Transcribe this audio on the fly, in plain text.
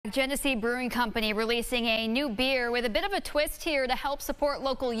Genesee Brewing Company releasing a new beer with a bit of a twist here to help support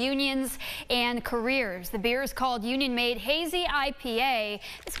local unions and careers. The beer is called Union-Made IPA.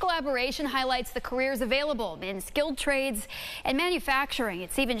 This collaboration highlights the careers available in skilled trades and manufacturing.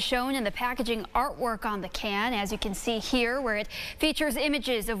 It's even shown in the packaging artwork on the can, as you can see here, where it features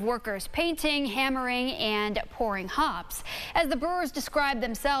images of workers painting, hammering, and pouring hops. As the brewers describe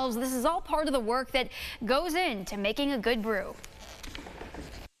themselves, this is all part of the work that goes into making a good brew.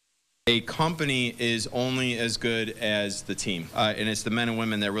 A company is only as good as the team, and it's the men and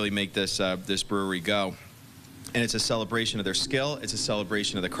women that really make this this brewery go. And it's a celebration of their skill. It's a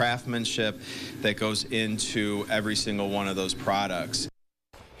celebration of the craftsmanship that goes into every single one of those products.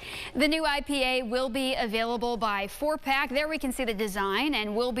 The new IPA will be available by 4-pack. There we can see the design,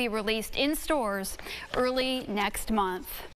 and will be released in stores early next month.